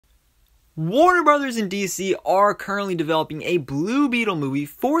Warner Brothers and DC are currently developing a Blue Beetle movie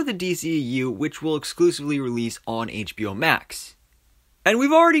for the DCEU, which will exclusively release on HBO Max. And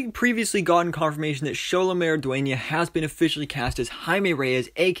we've already previously gotten confirmation that Xolo Mariduena has been officially cast as Jaime Reyes,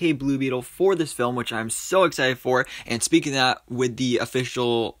 aka Blue Beetle, for this film, which I'm so excited for. And speaking of that, with the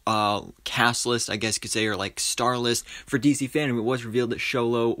official cast list, I guess you could say, or like star list for DC Fandom, it was revealed that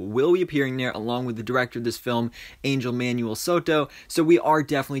Xolo will be appearing there along with the director of this film, Angel Manuel Soto. So we are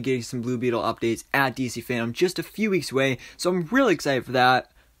definitely getting some Blue Beetle updates at DC Fandom just a few weeks away. So I'm really excited for that.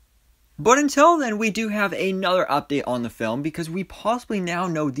 But until then, we do have another update on the film because we possibly now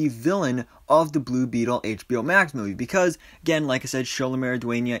know the villain of the Blue Beetle HBO Max movie. Because, again, like I said, Xolo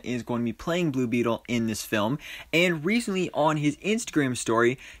Mariduena is going to be playing Blue Beetle in this film. And recently on his Instagram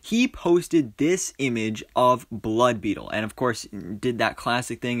story, he posted this image of Blood Beetle. And of course, did that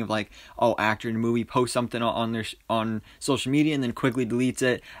classic thing of like, oh, actor in a movie posts something on social media and then quickly deletes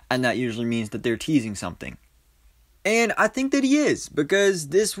it. And that usually means that they're teasing something. And I think that he is, because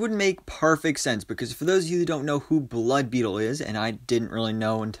this would make perfect sense, because for those of you who don't know who Blood Beetle is, and I didn't really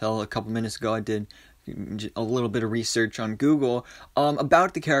know until a couple minutes ago, I did a little bit of research on Google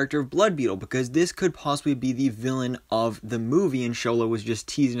about the character of Blood Beetle, because this could possibly be the villain of the movie, and Xolo was just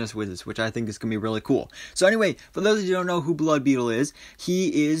teasing us with this, which I think is going to be really cool. So anyway, for those of you who don't know who Blood Beetle is,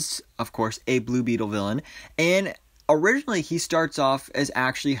 he is, of course, a Blue Beetle villain, and originally he starts off as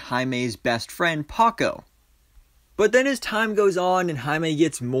actually Jaime's best friend, Paco. But then as time goes on and Jaime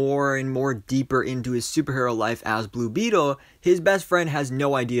gets more and more deeper into his superhero life as Blue Beetle, his best friend has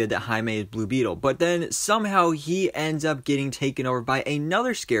no idea that Jaime is Blue Beetle. But then somehow he ends up getting taken over by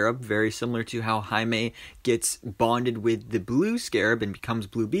another scarab, very similar to how Jaime gets bonded with the blue scarab and becomes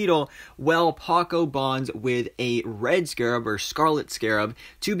Blue Beetle. Well, Paco bonds with a red scarab or scarlet scarab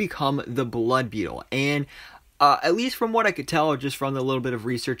to become the Blood Beetle. And at least from what I could tell, just from the little bit of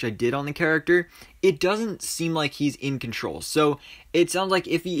research I did on the character, it doesn't seem like he's in control. So it sounds like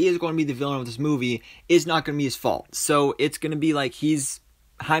if he is going to be the villain of this movie, it's not going to be his fault. So it's going to be like he's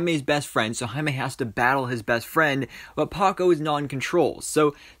Jaime's best friend, so Jaime has to battle his best friend, but Paco is not in control.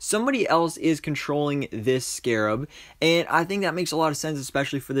 So somebody else is controlling this scarab, and I think that makes a lot of sense,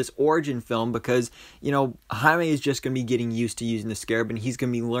 especially for this origin film, because, you know, Jaime is just going to be getting used to using the scarab, and he's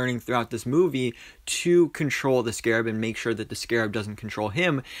going to be learning throughout this movie to control the scarab and make sure that the scarab doesn't control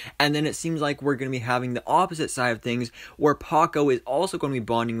him. And then it seems like we're going to be having the opposite side of things, where Paco is also going to be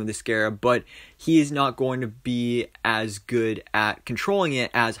bonding with the scarab, but he is not going to be as good at controlling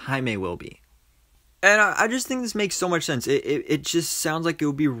it as Jaime will be. And I just think this makes so much sense. It just sounds like it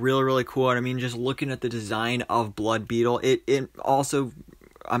would be really, really cool. And I mean, just looking at the design of Blood Beetle, it also,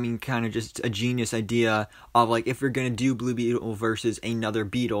 I mean, kind of just a genius idea of, like, if you're going to do Blue Beetle versus another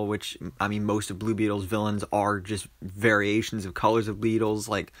beetle, which, I mean, most of Blue Beetle's villains are just variations of colors of beetles,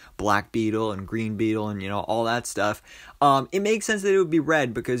 like Black Beetle and Green Beetle and, you know, all that stuff. It makes sense that it would be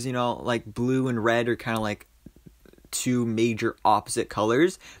red because, you know, like, blue and red are kind of like two major opposite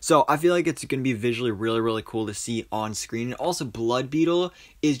colors. So I feel like it's going to be visually really, really cool to see on screen. And also Blood Beetle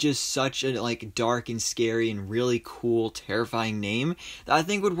is just such a, like, dark and scary and really cool, terrifying name that I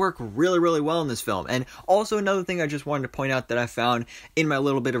think would work really, really well in this film. And also another thing I just wanted to point out that I found in my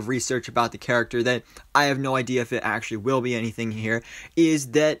little bit of research about the character that I have no idea if it actually will be anything here,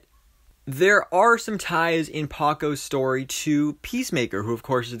 is that there are some ties in Paco's story to Peacemaker, who of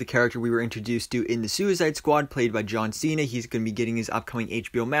course is the character we were introduced to in the Suicide Squad, played by John Cena. He's going to be getting his upcoming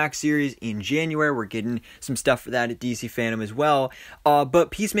HBO Max series in January. We're getting some stuff for that at DC Fandom as well. But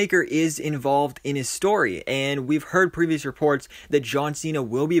Peacemaker is involved in his story, and we've heard previous reports that John Cena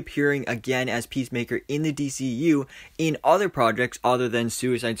will be appearing again as Peacemaker in the DCU in other projects other than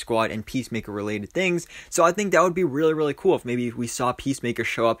Suicide Squad and Peacemaker related things. So I think that would be really, really cool if maybe we saw Peacemaker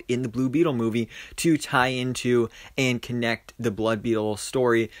show up in the Blue Beetle movie to tie into and connect the Blood Beetle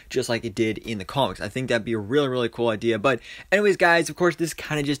story just like it did in the comics. I think that'd be a really, really cool idea. But anyways, guys, of course, this is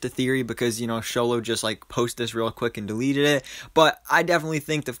kind of just a theory because, you know, Xolo just, like, posted this real quick and deleted it. But I definitely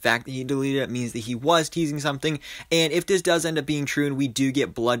think the fact that he deleted it means that he was teasing something. And if this does end up being true and we do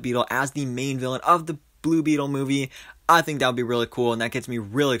get Blood Beetle as the main villain of the Blue Beetle movie, I think that would be really cool, and that gets me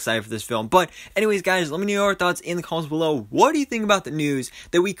really excited for this film. But anyways, guys, let me know your thoughts in the comments below. What do you think about the news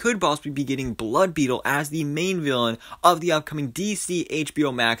that we could possibly be getting Blood Beetle as the main villain of the upcoming DC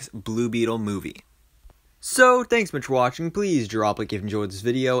HBO Max Blue Beetle movie? So, thanks so much for watching. Please drop a like if you enjoyed this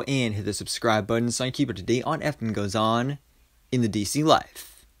video, and hit the subscribe button so I can keep up to date on everything that goes on in the DC life.